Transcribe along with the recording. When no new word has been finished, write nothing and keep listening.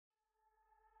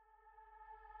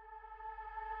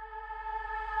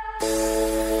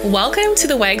Welcome to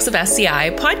the Wags of SCI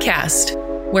podcast,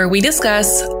 where we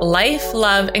discuss life,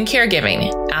 love, and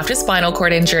caregiving after spinal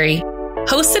cord injury,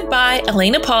 hosted by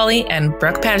Elena Polly and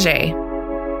Brooke Paget.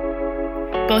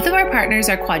 Both of our partners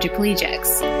are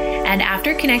quadriplegics, and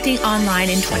after connecting online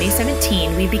in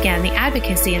 2017, we began the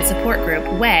advocacy and support group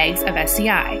WAGS of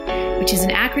SCI, which is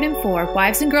an acronym for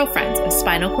Wives and Girlfriends of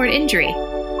Spinal Cord Injury.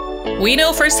 We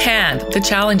know firsthand the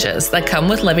challenges that come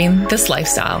with living this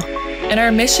lifestyle, and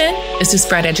our mission is to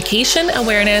spread education,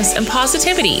 awareness, and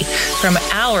positivity from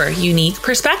our unique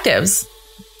perspectives.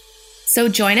 So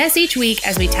join us each week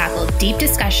as we tackle deep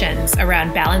discussions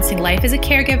around balancing life as a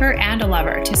caregiver and a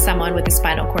lover to someone with a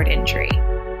spinal cord injury.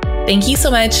 Thank you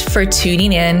so much for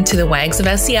tuning in to the Wags of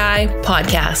SCI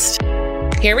podcast.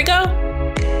 Here we go.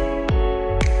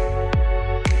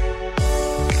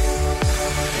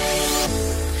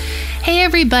 Hey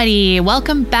everybody,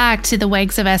 welcome back to the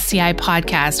Wags of SCI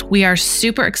podcast. We are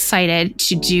super excited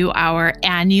to do our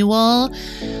annual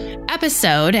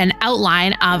episode and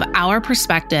outline of our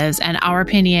perspectives and our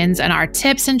opinions and our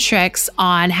tips and tricks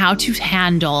on how to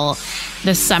handle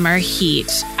the summer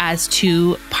heat as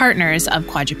two partners of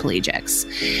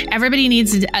quadriplegics. Everybody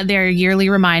needs their yearly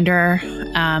reminder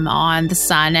on the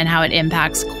sun and how it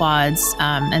impacts quads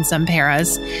and some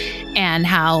paras, and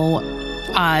how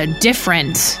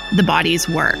different the bodies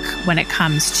work when it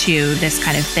comes to this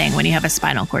kind of thing when you have a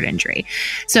spinal cord injury.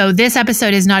 So this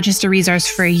episode is not just a resource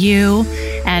for you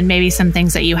and maybe some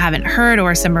things that you haven't heard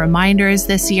or some reminders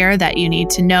this year that you need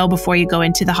to know before you go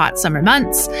into the hot summer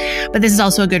months, but this is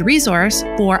also a good resource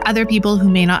for other people who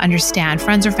may not understand,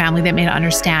 friends or family that may not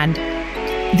understand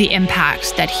the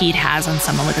impact that heat has on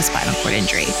someone with a spinal cord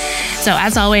injury. So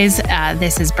as always,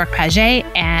 this is Brooke Paget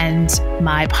and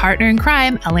my partner in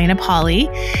crime, Elena Polly.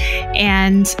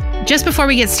 And just before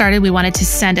we get started, we wanted to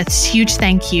send a huge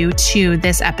thank you to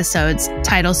this episode's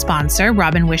title sponsor,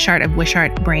 Robin Wishart of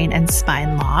Wishart Brain and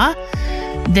Spine Law.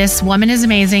 This woman is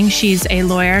amazing. She's a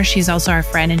lawyer. She's also our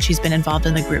friend, and she's been involved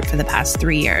in the group for the past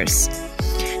 3 years.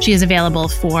 She is available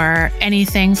for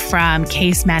anything from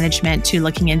case management to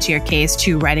looking into your case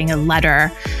to writing a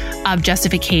letter of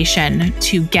justification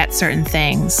to get certain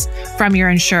things from your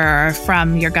insurer,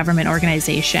 from your government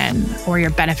organization, or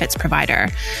your benefits provider.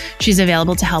 She's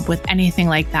available to help with anything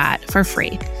like that for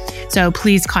free. So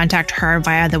please contact her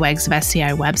via the Wags of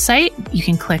SCI website. You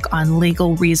can click on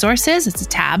Legal Resources. It's a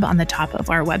tab on the top of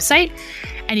our website.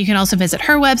 And you can also visit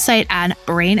her website at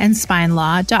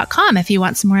brainandspinelaw.com if you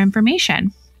want some more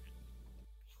information.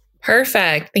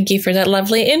 Perfect. Thank you for that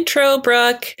lovely intro,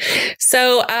 Brooke.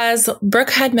 So as Brooke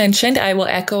had mentioned, I will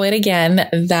echo it again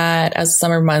that as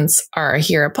summer months are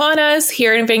here upon us,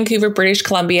 here in Vancouver, British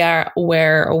Columbia,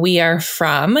 where we are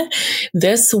from,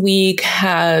 this week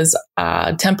has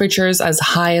temperatures as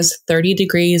high as 30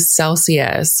 degrees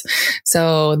Celsius.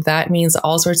 So that means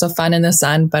all sorts of fun in the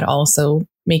sun, but also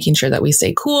making sure that we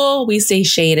stay cool, we stay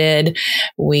shaded,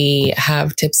 we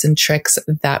have tips and tricks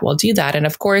that will do that. And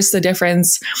of course,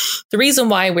 the reason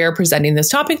why we're presenting this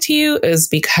topic to you is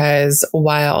because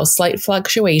while slight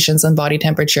fluctuations in body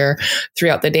temperature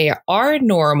throughout the day are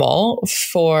normal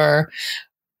for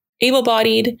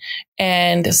able-bodied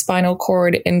and spinal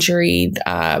cord injured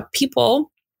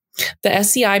people, the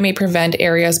SCI may prevent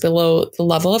areas below the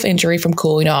level of injury from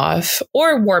cooling off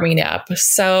or warming up.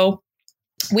 So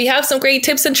we have some great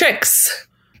tips and tricks.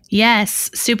 Yes,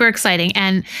 super exciting.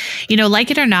 And, like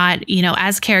it or not,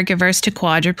 as caregivers to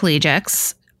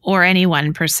quadriplegics or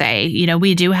anyone per se,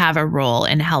 we do have a role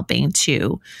in helping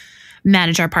to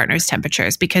manage our partner's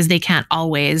temperatures because they can't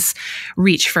always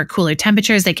reach for cooler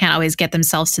temperatures. They can't always get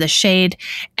themselves to the shade.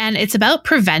 And it's about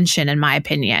prevention, in my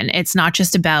opinion. It's not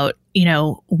just about,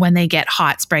 when they get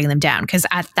hot, spraying them down, because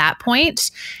at that point,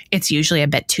 it's usually a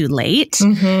bit too late.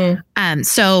 Mm-hmm.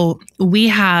 So we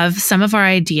have some of our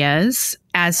ideas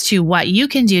as to what you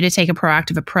can do to take a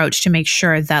proactive approach to make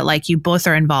sure that you both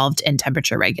are involved in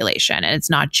temperature regulation. And it's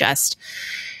not just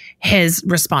his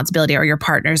responsibility or your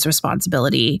partner's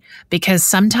responsibility, because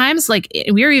sometimes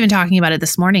we were even talking about it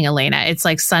this morning, Elena, it's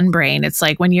like sun brain. It's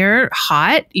like when you're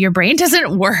hot, your brain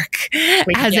doesn't work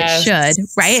as it should,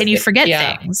 right? And you forget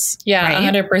things. Yeah,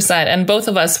 right? 100%. And both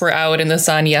of us were out in the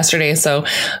sun yesterday. So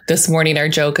this morning, our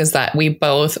joke is that we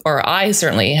both, or I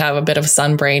certainly have a bit of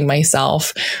sun brain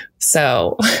myself.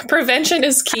 So prevention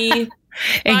is key.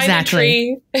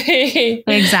 Exactly.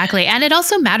 Exactly. And it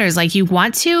also matters. You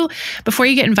want to, before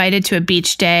you get invited to a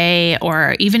beach day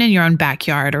or even in your own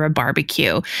backyard or a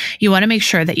barbecue, you want to make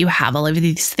sure that you have all of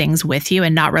these things with you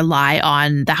and not rely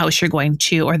on the house you're going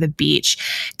to or the beach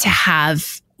to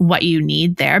have what you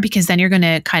need there, because then you're going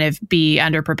to kind of be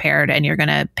underprepared and you're going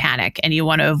to panic, and you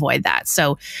want to avoid that.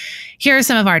 So here are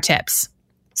some of our tips.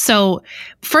 So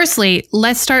firstly,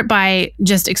 let's start by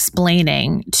just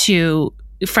explaining to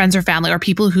friends or family or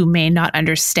people who may not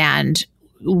understand,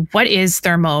 what is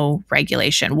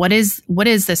thermoregulation? What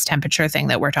is this temperature thing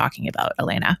that we're talking about,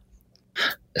 Elena?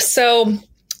 So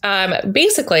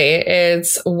basically,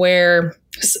 it's where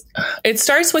it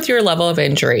starts with your level of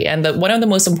injury. And one of the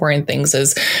most important things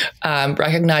is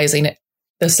recognizing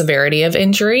the severity of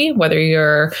injury, whether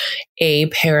you're a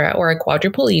para or a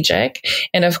quadriplegic.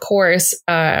 And of course,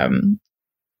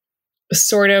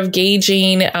 sort of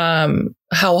gauging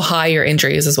how high your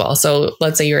injury is as well. So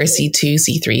let's say you're a C2,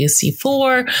 C3,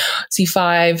 C4,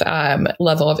 C5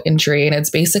 level of injury. And it's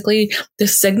basically the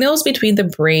signals between the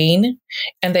brain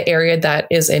and the area that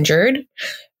is injured.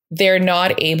 They're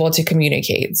not able to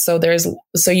communicate. So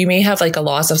you may have like a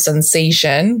loss of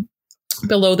sensation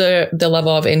below the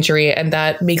level of injury. And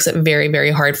that makes it very,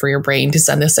 very hard for your brain to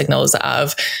send the signals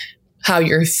of how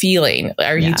you're feeling.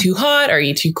 Are you too hot? Are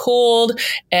you too cold?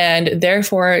 And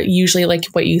therefore, usually, like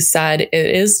what you said, it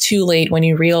is too late when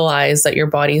you realize that your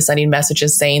body is sending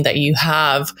messages saying that you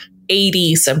have AD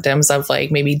symptoms of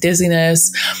like maybe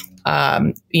dizziness.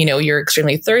 You're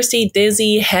extremely thirsty,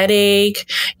 dizzy,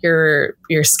 headache, your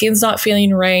skin's not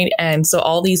feeling right. And so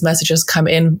all these messages come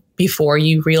in before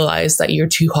you realize that you're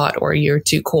too hot or you're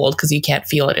too cold because you can't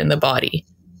feel it in the body.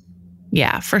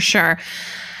 Yeah, for sure.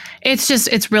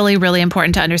 It's really, really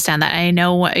important to understand that. I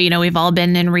know, we've all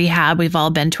been in rehab. We've all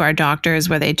been to our doctors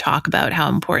where they talk about how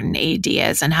important AD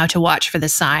is and how to watch for the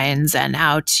signs and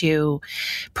how to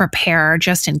prepare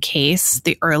just in case,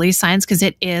 the early signs, because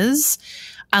it is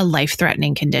a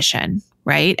life-threatening condition,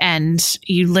 right? And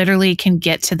you literally can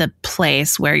get to the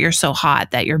place where you're so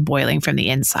hot that you're boiling from the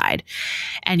inside,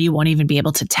 and you won't even be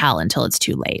able to tell until it's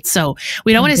too late. So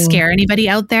we don't want to scare anybody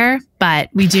out there, but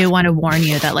we do want to warn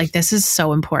you that like this is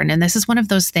so important. And this is one of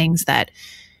those things that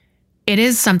it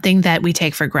is something that we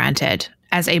take for granted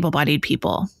as able-bodied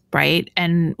people, right?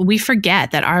 And we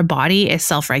forget that our body is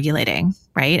self-regulating,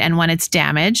 right? And when it's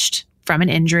damaged from an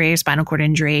injury, spinal cord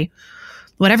injury,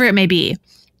 whatever it may be,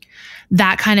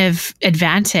 that kind of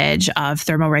advantage of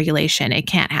thermoregulation, it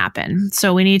can't happen.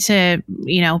 So we need to,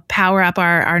 power up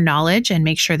our knowledge and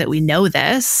make sure that we know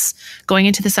this going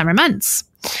into the summer months.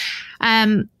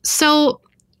 So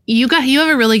you have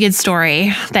a really good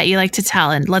story that you like to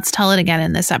tell, and let's tell it again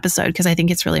in this episode because I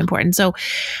think it's really important. So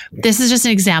this is just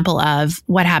an example of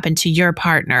what happened to your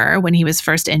partner when he was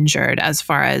first injured as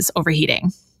far as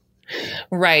overheating.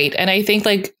 Right. And I think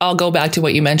like I'll go back to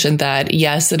what you mentioned that,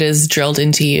 yes, it is drilled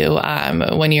into you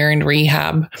when you're in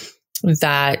rehab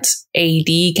that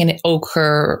AD can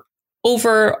occur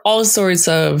over all sorts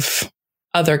of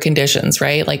other conditions,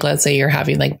 right? Like let's say you're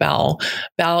having like bowel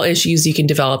issues, you can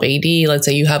develop AD. Let's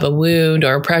say you have a wound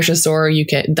or a pressure sore,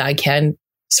 that can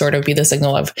sort of be the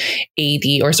signal of AD,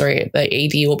 the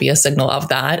AD will be a signal of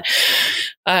that,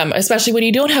 especially when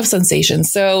you don't have sensation.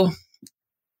 So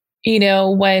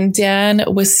when Dan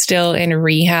was still in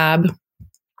rehab,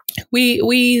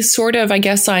 we sort of, I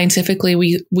guess, scientifically,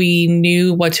 we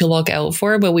knew what to look out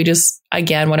for, but we just,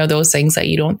 again, one of those things that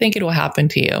you don't think it will happen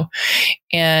to you.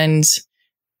 And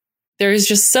there's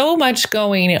just so much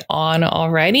going on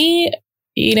already.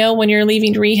 When you're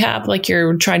leaving rehab, like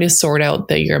you're trying to sort out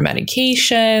your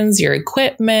medications, your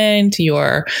equipment,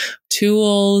 your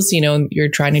tools, you're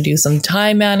trying to do some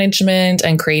time management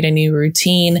and create a new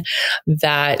routine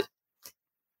that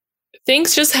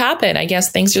things just happen. I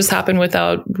guess things just happen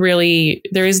without really,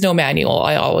 there is no manual,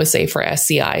 I always say, for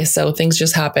SCI. So things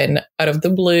just happen out of the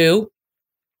blue.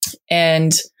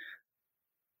 And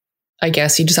I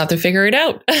guess you just have to figure it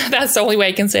out. That's the only way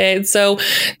I can say it. So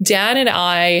Dan and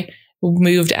I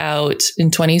moved out in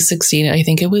 2016. I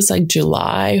think it was like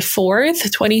July 4th,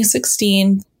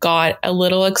 2016, got a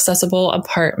little accessible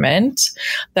apartment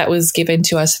that was given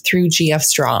to us through GF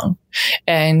Strong.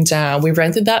 And we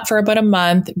rented that for about a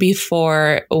month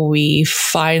before we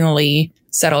finally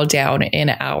settled down in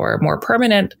our more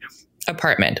permanent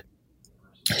apartment.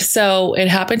 So it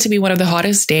happened to be one of the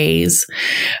hottest days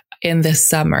in the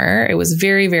summer. It was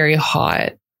very, very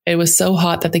hot. It was so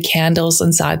hot that the candles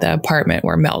inside the apartment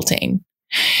were melting.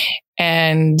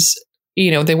 And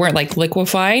they weren't like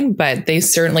liquefying, but the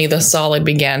solid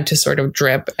began to sort of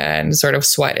drip and sort of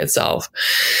sweat itself.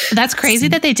 That's crazy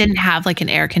that they didn't have like an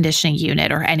air conditioning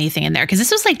unit or anything in there. Cause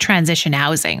this was like transition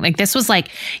housing. Like this was like,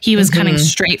 he was coming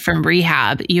straight from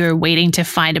rehab. You were waiting to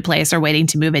find a place or waiting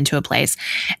to move into a place.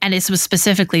 And this was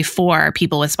specifically for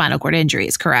people with spinal cord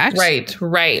injuries, correct?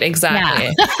 Right.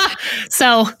 Exactly. Yeah.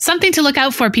 So something to look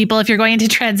out for, people, if you're going into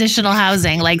transitional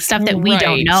housing, like stuff that we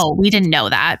don't know. We didn't know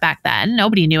that back then.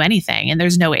 Nobody knew anything. And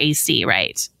there's no AC,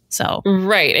 right? So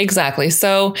right, exactly.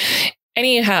 So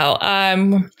anyhow,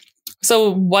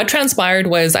 so what transpired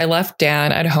was I left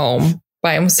Dan at home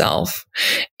by himself,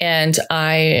 and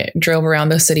I drove around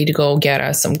the city to go get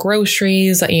us some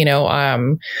groceries. I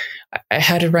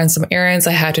had to run some errands.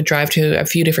 I had to drive to a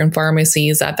few different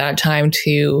pharmacies at that time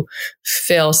to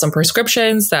fill some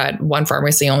prescriptions that one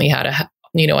pharmacy only had a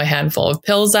handful of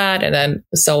pills at, and then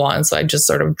so on. So I just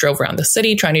sort of drove around the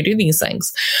city trying to do these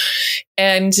things.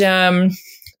 And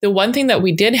the one thing that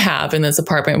we did have in this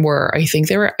apartment were, I think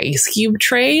there were ice cube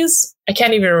trays. I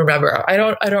can't even remember. I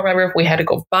don't remember if we had to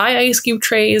go buy ice cube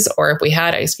trays or if we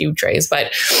had ice cube trays.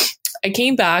 But I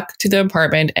came back to the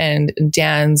apartment and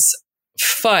Dan's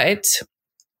foot,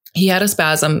 he had a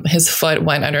spasm. His foot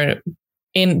went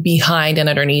in behind and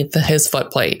underneath his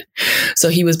foot plate. So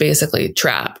he was basically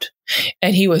trapped.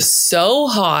 And he was so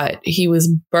hot, he was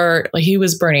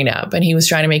burning up, and he was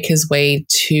trying to make his way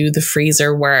to the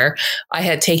freezer where I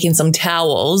had taken some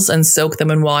towels and soaked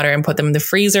them in water and put them in the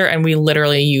freezer. And we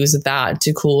literally used that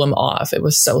to cool him off. It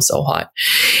was so hot.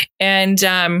 And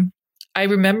I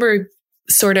remember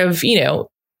sort of,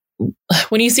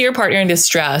 when you see your partner in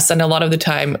distress, and a lot of the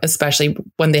time, especially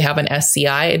when they have an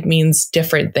SCI, it means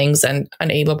different things than an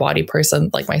able-bodied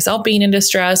person like myself being in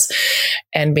distress.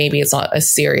 And maybe it's not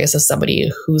as serious as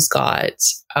somebody who's got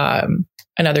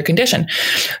another condition.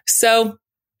 So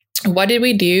what did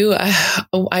we do?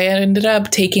 I ended up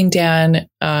taking Dan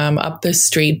up the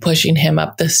street, pushing him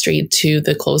up the street to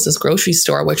the closest grocery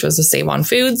store, which was the Save On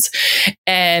Foods,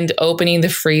 and opening the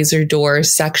freezer door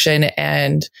section,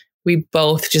 and we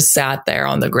both just sat there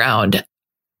on the ground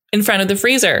in front of the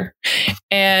freezer.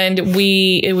 And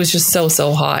it was just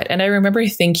so hot. And I remember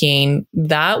thinking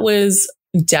that was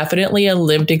definitely a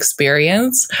lived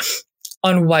experience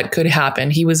on what could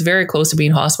happen. He was very close to being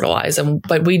hospitalized,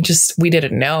 but we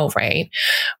didn't know, right?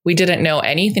 We didn't know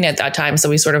anything at that time.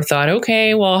 So we sort of thought,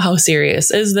 okay, well, how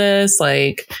serious is this?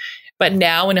 But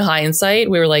now in hindsight,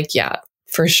 we were like, yeah,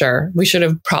 for sure, we should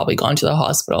have probably gone to the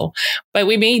hospital, but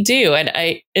we may do. And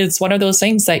it's one of those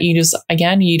things that you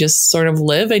just sort of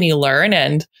live and you learn.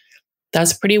 And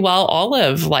that's pretty well all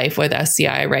of life with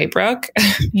SCI, right, Brooke?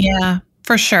 Yeah,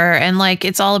 for sure. And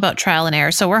it's all about trial and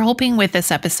error. So we're hoping with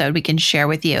this episode, we can share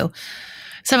with you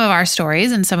some of our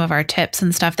stories and some of our tips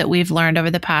and stuff that we've learned over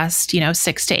the past,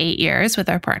 6 to 8 years with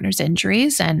our partner's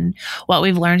injuries, and what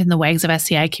we've learned in the Wags of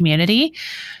SCI community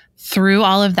through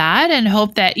all of that, and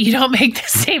hope that you don't make the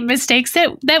same mistakes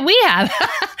that we have.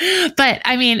 But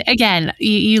I mean, again,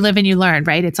 you live and you learn,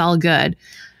 right? It's all good.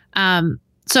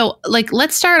 So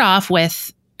let's start off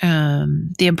with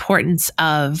the importance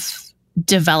of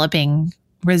developing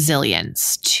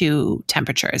resilience to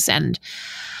temperatures. And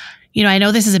I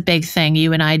know this is a big thing.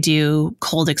 You and I do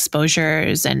cold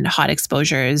exposures and hot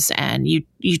exposures, and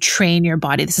you train your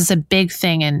body. This is a big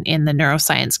thing in the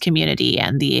neuroscience community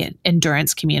and the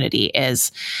endurance community,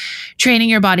 is training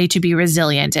your body to be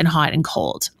resilient in hot and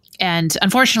cold. And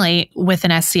unfortunately, with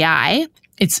an SCI,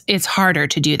 it's harder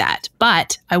to do that.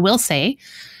 But I will say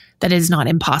that it is not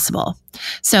impossible.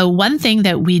 So one thing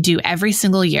that we do every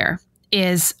single year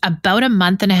is about a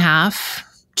month and a half,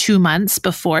 2 months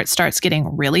before it starts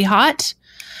getting really hot,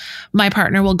 my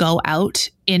partner will go out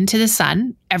into the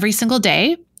sun every single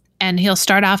day, and he'll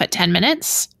start off at 10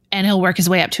 minutes and he'll work his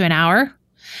way up to an hour.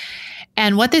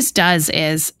 And what this does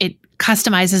is it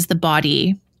customizes the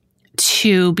body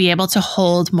to be able to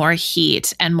hold more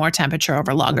heat and more temperature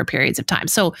over longer periods of time.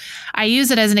 So I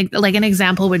use it as an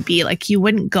example would be you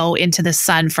wouldn't go into the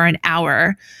sun for an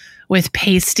hour with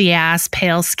pasty ass,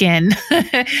 pale skin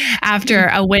after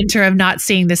a winter of not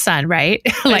seeing the sun, right?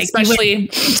 Especially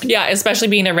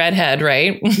being a redhead,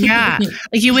 right? Yeah.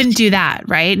 You wouldn't do that,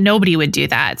 right? Nobody would do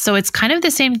that. So it's kind of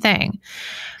the same thing.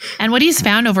 And what he's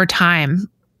found over time,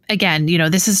 again,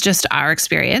 this is just our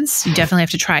experience. You definitely have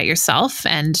to try it yourself.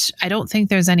 And I don't think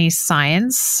there's any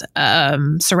science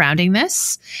surrounding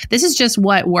this. This is just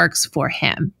what works for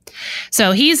him.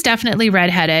 So he's definitely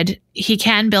redheaded. He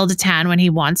can build a tan when he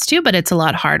wants to, but it's a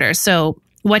lot harder. So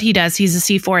what he does, he's a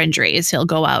C4 injuries. He'll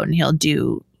go out and he'll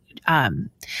do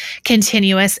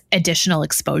continuous additional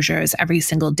exposures every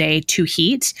single day to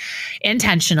heat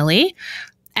intentionally.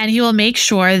 And he will make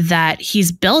sure that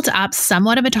he's built up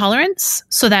somewhat of a tolerance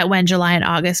so that when July and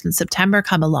August and September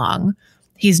come along,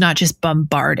 he's not just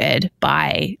bombarded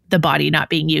by the body not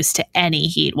being used to any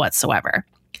heat whatsoever.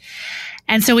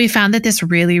 And so we found that this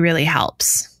really, really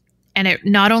helps. And it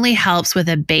not only helps with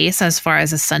a base as far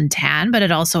as a suntan, but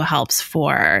it also helps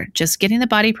for just getting the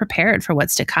body prepared for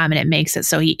what's to come. And it makes it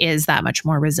so he is that much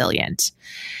more resilient.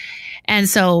 And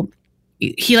so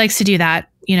he likes to do that,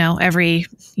 every,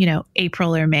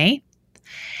 April or May.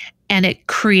 And it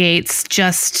creates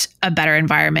just a better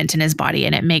environment in his body.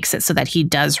 And it makes it so that he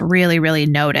does really, really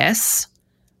notice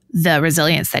the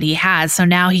resilience that he has. So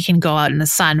now he can go out in the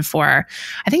sun for,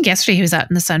 I think yesterday he was out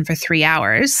in the sun for 3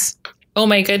 hours. Oh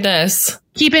my goodness.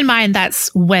 Keep in mind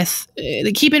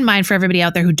for everybody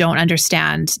out there who don't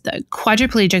understand, the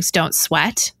quadriplegics don't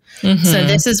sweat. Mm-hmm. So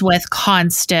this is with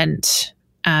constant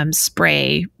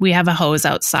spray. We have a hose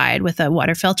outside with a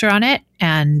water filter on it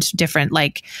and different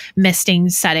misting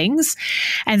settings.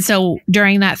 And so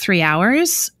during that 3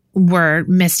 hours, we're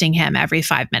misting him every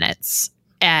 5 minutes.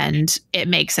 And it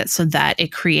makes it so that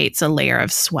it creates a layer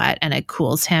of sweat and it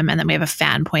cools him. And then we have a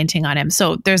fan pointing on him.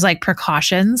 So there's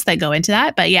precautions that go into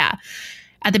that. But yeah,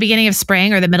 at the beginning of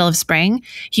spring or the middle of spring,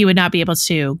 he would not be able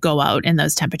to go out in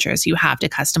those temperatures. You have to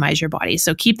customize your body.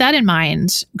 So keep that in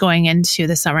mind going into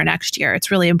the summer next year.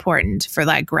 It's really important for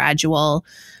the gradual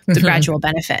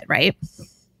benefit, right?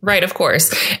 Right, of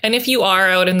course. And if you are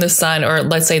out in the sun, or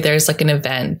let's say there's an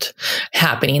event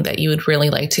happening that you would really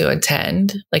like to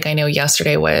attend, I know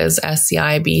yesterday was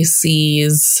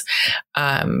SCIBC's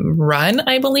run,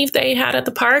 I believe they had at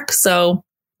the park. So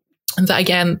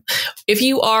again, if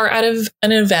you are out of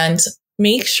an event,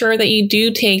 make sure that you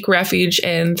do take refuge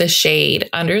in the shade,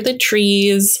 under the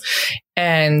trees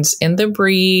and in the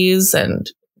breeze. And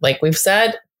like we've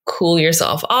said, cool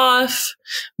yourself off,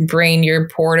 bring your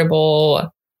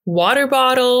portable water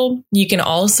bottle. You can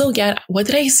also get, what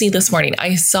did I see this morning?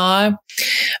 I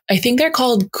think they're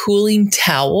called cooling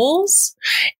towels,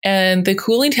 and the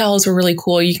cooling towels were really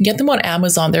cool. You can get them on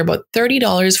Amazon. They're about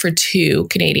 $30 for 2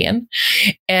 Canadian.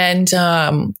 And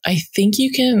I think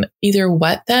you can either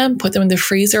wet them, put them in the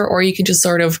freezer, or you can just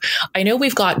I know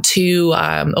we've got 2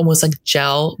 almost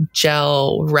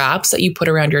gel wraps that you put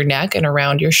around your neck and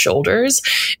around your shoulders.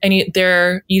 And you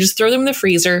just throw them in the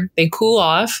freezer. They cool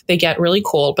off. They get really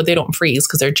cold, but they don't freeze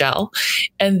because they're gel.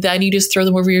 And then you just throw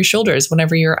them over your shoulders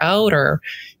whenever you're out, or,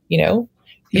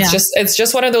 it's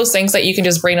just one of those things that you can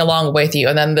just bring along with you.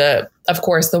 And then of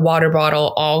course, the water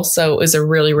bottle also is a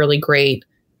really, really great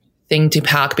thing to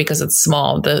pack because it's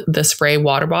small, the spray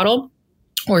water bottle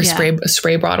or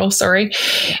spray bottle, sorry.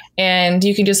 And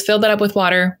you can just fill that up with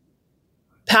water,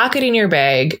 pack it in your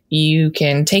bag. You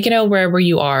can take it out wherever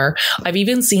you are. I've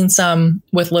even seen some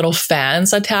with little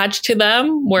fans attached to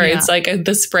them where it's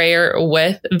the sprayer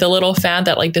with the little fan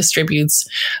that distributes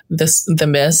the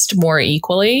mist more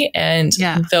equally. And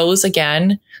those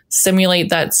again simulate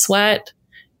that sweat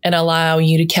and allow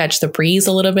you to catch the breeze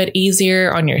a little bit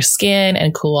easier on your skin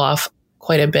and cool off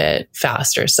quite a bit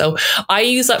faster. So I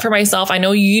use that for myself. I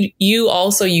know you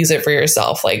also use it for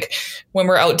yourself. When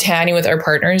we're out tanning with our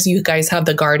partners, you guys have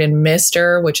the garden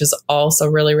mister, which is also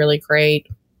really, really great.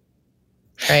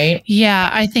 Right?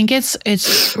 Yeah, I think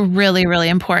it's really, really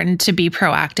important to be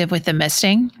proactive with the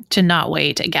misting, to not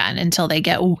wait again until they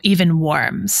get even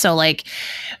warm. So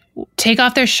take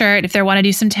off their shirt if they want to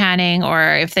do some tanning,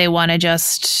 or if they want to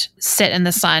just sit in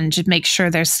the sun, just make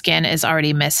sure their skin is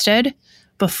already misted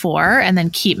before, and then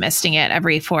keep misting it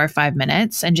every 4 or 5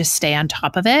 minutes and just stay on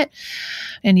top of it.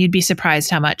 And you'd be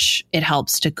surprised how much it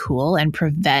helps to cool and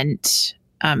prevent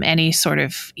any sort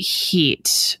of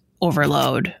heat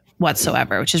overload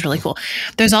whatsoever, which is really cool.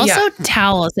 There's also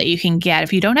towels that you can get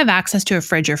if you don't have access to a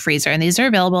fridge or freezer. And these are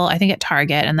available, I think, at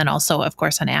Target, and then also, of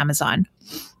course, on Amazon.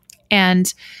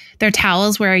 And they're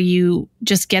towels where you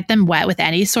just get them wet with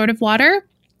any sort of water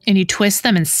and you twist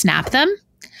them and snap them.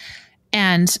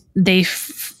 And they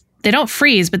don't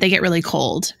freeze, but they get really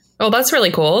cold. Oh, that's really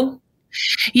cool.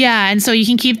 Yeah. And so you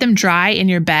can keep them dry in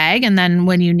your bag. And then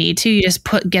when you need to, you just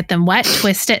get them wet,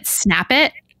 twist it, snap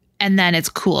it, and then it's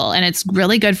cool. And it's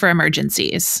really good for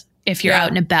emergencies. If you're out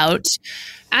and about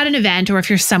at an event, or if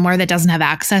you're somewhere that doesn't have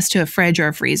access to a fridge or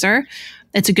a freezer,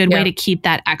 it's a good way to keep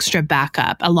that extra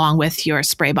backup along with your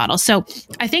spray bottle. So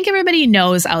I think everybody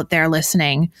knows out there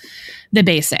listening the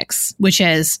basics, which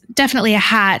is definitely a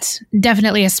hat,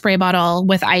 definitely a spray bottle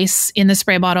with ice in the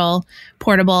spray bottle,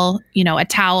 portable, a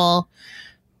towel.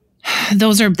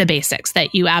 Those are the basics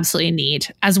that you absolutely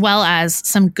need, as well as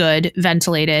some good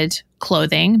ventilated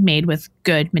clothing made with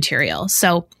good material.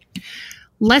 So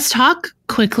let's talk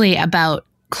quickly about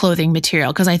clothing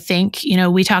material, because I think,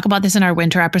 we talk about this in our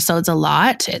winter episodes a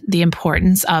lot, the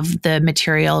importance of the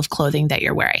material of clothing that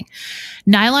you're wearing.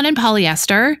 Nylon and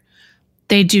polyester,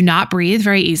 they do not breathe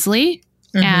very easily,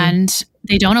 and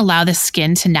they don't allow the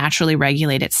skin to naturally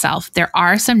regulate itself. There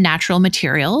are some natural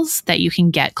materials that you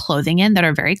can get clothing in that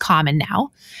are very common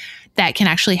now that can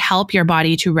actually help your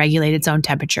body to regulate its own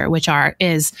temperature,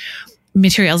 is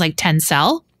materials like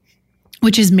Tencel,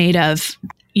 which is made of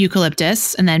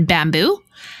eucalyptus and then bamboo,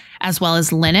 as well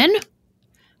as linen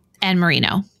and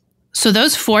merino. So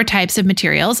those 4 types of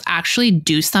materials actually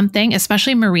do something,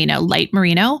 especially merino, light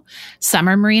merino,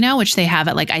 summer merino, which they have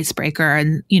at like Icebreaker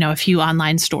and, a few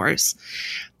online stores.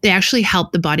 They actually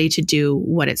help the body to do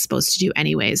what it's supposed to do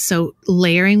anyways. So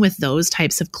layering with those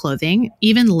types of clothing,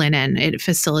 even linen, it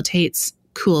facilitates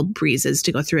cool breezes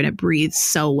to go through and it breathes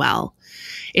so well,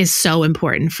 is so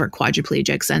important for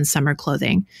quadriplegics and summer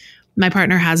clothing. My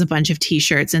partner has a bunch of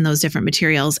t-shirts in those different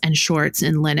materials and shorts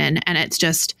in linen, and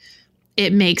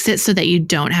it makes it so that you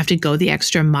don't have to go the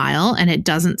extra mile and it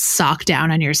doesn't sock down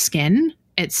on your skin.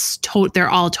 They're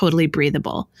all totally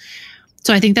breathable.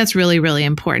 So I think that's really, really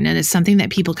important. And it's something that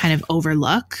people kind of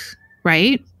overlook,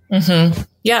 right? Mm-hmm.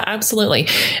 Yeah, absolutely.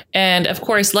 And of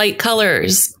course, light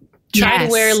colors. Try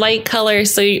to wear light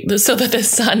colors so that the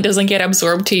sun doesn't get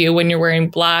absorbed to you when you're wearing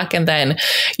black and then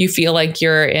you feel like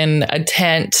you're in a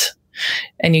tent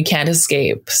and you can't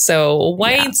escape. So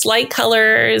whites, light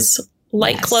colors,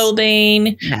 light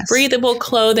clothing, breathable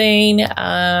clothing.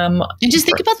 And just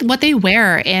think about what they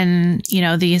wear in,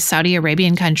 the Saudi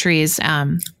Arabian countries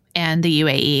and the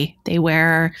UAE. They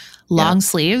wear long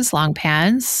sleeves, long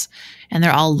pants, and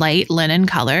they're all light linen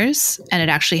colors. And it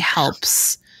actually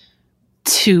helps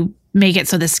to make it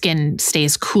so the skin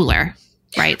stays cooler,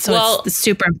 right? So it's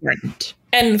super important.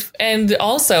 And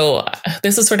also,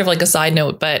 this is sort of like a side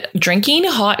note, but drinking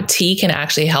hot tea can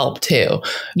actually help too.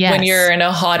 Yes. When you're in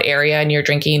a hot area and you're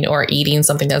drinking or eating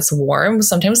something that's warm,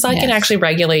 sometimes that can actually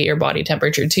regulate your body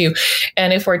temperature too.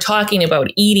 And if we're talking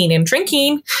about eating and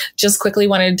drinking, just quickly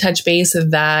wanted to touch base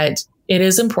that it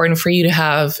is important for you to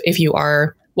have,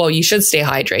 you should stay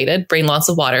hydrated, bring lots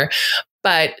of water,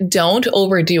 but don't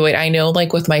overdo it. I know,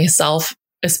 like with myself,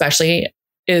 especially,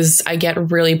 I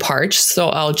get really parched, so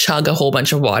I'll chug a whole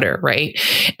bunch of water, right?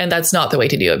 And that's not the way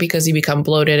to do it because you become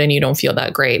bloated and you don't feel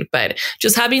that great. But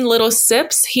just having little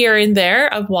sips here and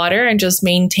there of water and just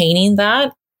maintaining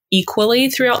that equally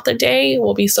throughout the day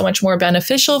will be so much more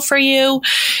beneficial for you.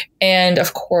 And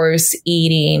of course,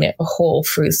 eating whole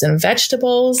fruits and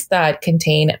vegetables that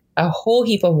contain a whole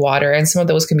heap of water. And some of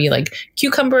those can be like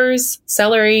cucumbers,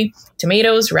 celery,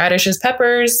 tomatoes, radishes,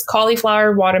 peppers,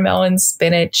 cauliflower, watermelon,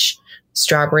 spinach,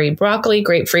 strawberry, broccoli,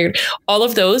 grapefruit. All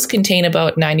of those contain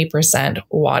about 90%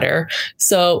 water.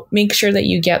 So make sure that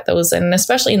you get those. And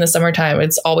especially in the summertime,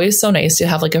 it's always so nice to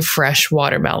have like a fresh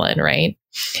watermelon, right?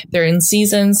 They're in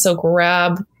season, so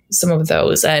grab some of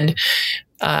those. And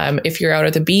if you're out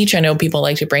at the beach, I know people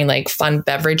like to bring like fun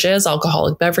beverages,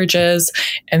 alcoholic beverages,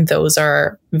 and those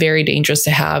are very dangerous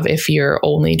to have if you're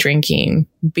only drinking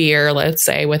beer, let's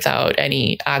say, without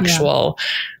any actual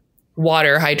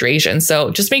water hydration.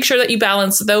 So just make sure that you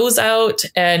balance those out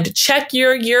and check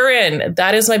your urine.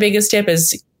 That is my biggest tip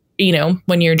is,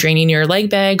 when you're draining your leg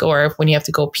bag or when you have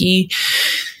to go pee,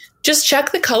 just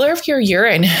check the color of your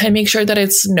urine and make sure that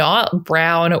it's not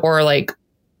brown or like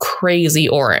crazy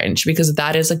orange, because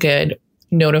that is a good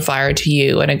notifier to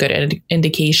you and a good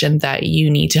indication that you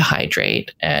need to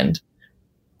hydrate. And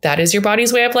that is your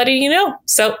body's way of letting you know.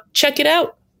 So check it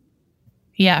out.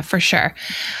 Yeah, for sure.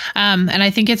 And I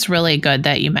think it's really good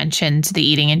that you mentioned the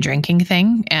eating and drinking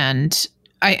thing. And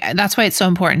that's why it's so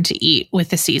important to eat with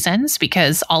the seasons,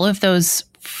 because all of those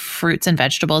fruits and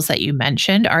vegetables that you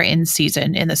mentioned are in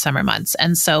season in the summer months.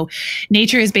 And so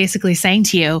nature is basically saying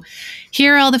to you,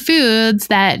 here are all the foods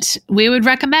that we would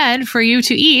recommend for you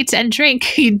to eat and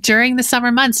drink during the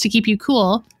summer months to keep you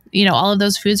cool. All of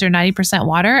those foods are 90%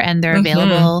 water and they're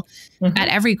available at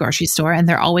every grocery store, and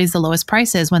they're always the lowest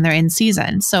prices when they're in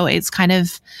season. So it's kind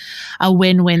of a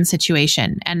win-win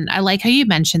situation. And I like how you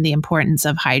mentioned the importance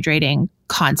of hydrating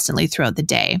constantly throughout the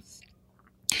day.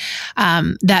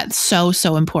 That's so,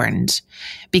 so important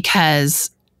because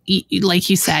like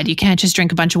you said, you can't just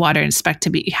drink a bunch of water and expect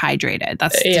to be hydrated.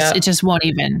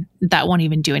 That won't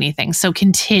even do anything. So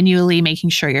continually making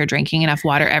sure you're drinking enough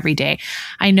water every day.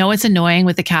 I know it's annoying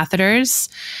with the catheters,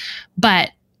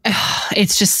 but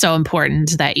it's just so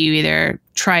important that you either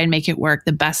try and make it work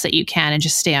the best that you can and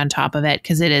just stay on top of it,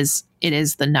 because it is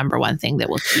the number one thing that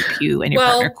will keep you and your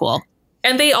partner cool.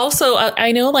 And they also,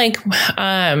 I know, like,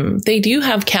 they do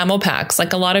have camel packs.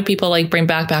 Like a lot of people like bring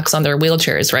backpacks on their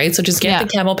wheelchairs, right? So just get the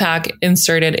camel pack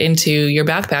inserted into your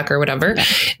backpack or whatever. Yeah.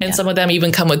 And some of them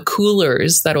even come with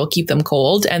coolers that will keep them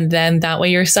cold. And then that way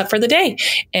you're set for the day.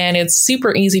 And it's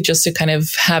super easy just to kind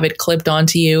of have it clipped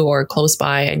onto you or close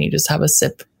by, and you just have a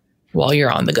sip while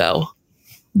you're on the go.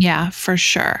 Yeah, for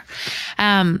sure.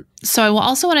 So I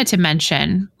also wanted to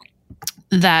mention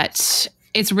that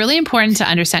it's really important to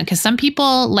understand, because some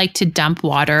people like to dump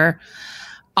water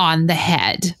on the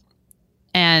head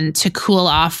and to cool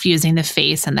off using the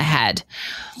face and the head.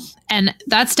 And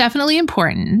that's definitely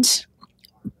important,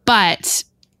 but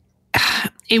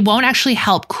it won't actually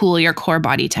help cool your core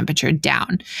body temperature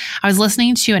down. I was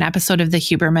listening to an episode of the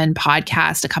Huberman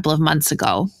podcast a couple of months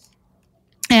ago,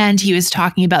 and he was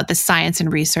talking about the science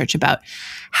and research about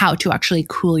how to actually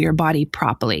cool your body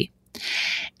properly.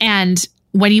 And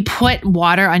when you put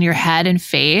water on your head and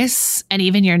face and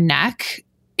even your neck,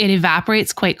 it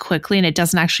evaporates quite quickly and it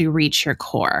doesn't actually reach your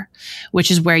core,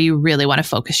 which is where you really want to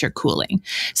focus your cooling.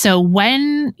 So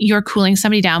when you're cooling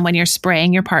somebody down, when you're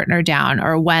spraying your partner down,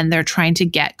 or when they're trying to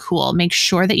get cool, make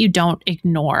sure that you don't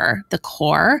ignore the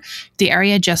core, the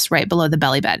area just right below the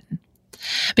belly button,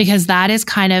 because that is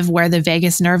kind of where the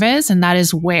vagus nerve is, and that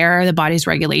is where the body's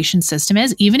regulation system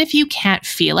is. Even if you can't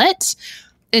feel it,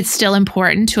 it's still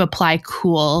important to apply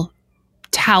cool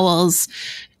towels,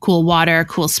 cool water,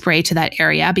 cool spray to that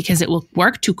area, because it will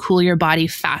work to cool your body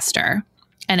faster,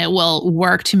 and it will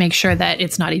work to make sure that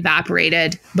it's not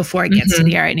evaporated before it gets to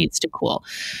the area it needs to cool.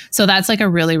 So that's like a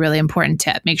really, really important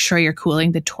tip. Make sure you're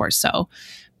cooling the torso.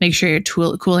 Make sure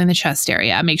you're cooling the chest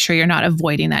area. Make sure you're not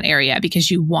avoiding that area, because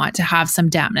you want to have some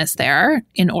dampness there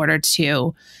in order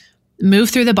to move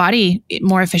through the body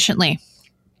more efficiently.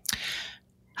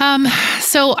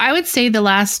 So I would say the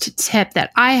last tip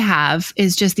that I have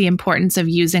is just the importance of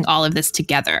using all of this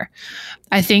together.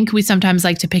 I think we sometimes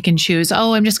like to pick and choose.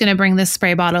 Oh, I'm just going to bring this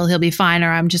spray bottle, he'll be fine.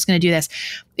 Or I'm just going to do this.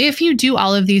 If you do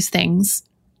all of these things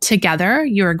together,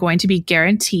 you're going to be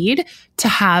guaranteed to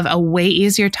have a way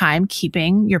easier time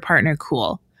keeping your partner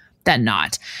cool than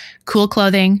not. Cool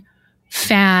clothing,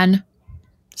 fan,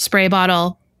 spray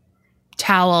bottle,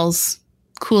 towels,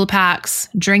 cool packs,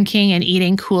 drinking and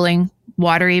eating cooling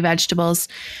watery vegetables,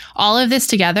 all of this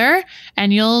together,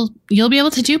 and you'll be able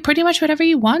to do pretty much whatever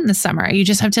you want in the summer. You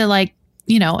just have to, like,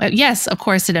 you know, yes, of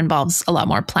course it involves a lot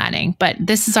more planning, but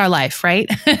this is our life, right?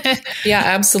 Yeah,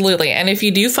 absolutely. And if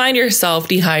you do find yourself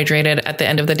dehydrated at the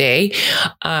end of the day,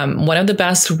 one of the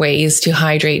best ways to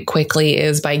hydrate quickly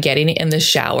is by getting in the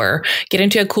shower. Get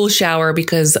into a cool shower,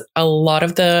 because a lot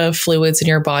of the fluids in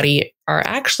your body are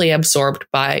actually absorbed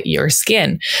by your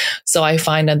skin. So I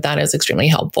find that that is extremely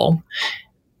helpful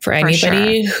for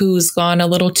anybody who's gone a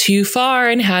little too far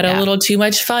and had a little too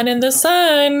much fun in the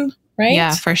sun. Right?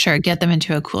 Yeah, for sure. Get them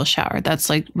into a cool shower. That's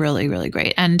like really, really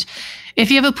great. And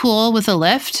if you have a pool with a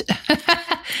lift,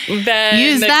 then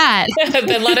use that.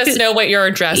 Then let us know what your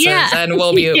address is, and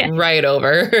we'll be right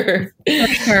over.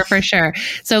 For sure.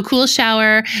 So cool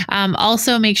shower.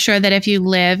 Also make sure that if you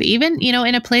live even, you know,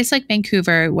 in a place like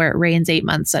Vancouver where it rains 8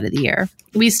 months out of the year,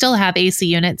 we still have AC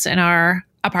units in our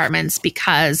apartments,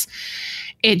 because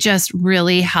it just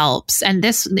really helps. And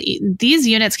these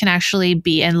units can actually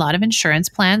be in a lot of insurance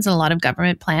plans and a lot of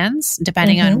government plans,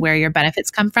 depending on where your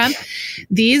benefits come from.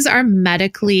 These are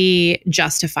medically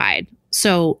justified.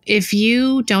 So if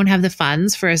you don't have the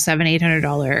funds for a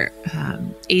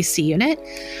 $700-800 AC unit,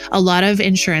 a lot of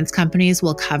insurance companies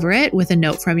will cover it with a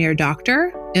note from your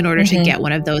doctor in order to get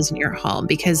one of those in your home,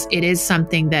 because it is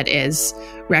something that is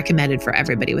recommended for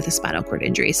everybody with a spinal cord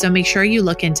injury. So make sure you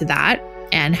look into that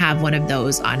and have one of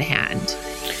those on hand.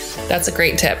 That's a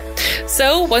great tip.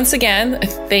 So once again,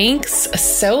 thanks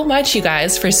so much, you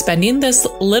guys, for spending this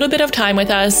little bit of time with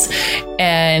us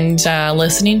and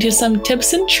listening to some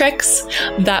tips and tricks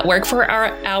that work for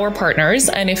our partners.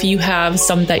 And if you have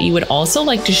some that you would also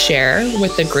like to share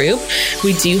with the group,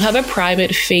 we do have a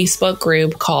private Facebook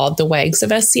group called the Wags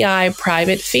of SCI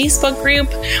private Facebook group.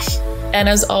 And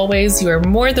as always, you are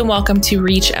more than welcome to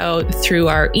reach out through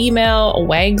our email,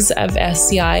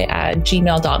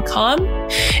 wagsofsci@gmail.com.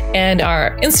 And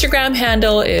our Instagram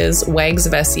handle is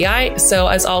wagsofsci. So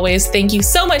as always, thank you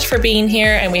so much for being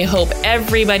here. And we hope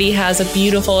everybody has a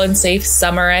beautiful and safe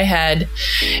summer ahead.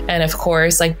 And of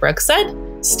course, like Brooke said,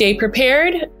 stay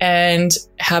prepared and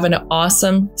have an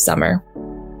awesome summer.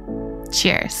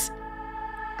 Cheers.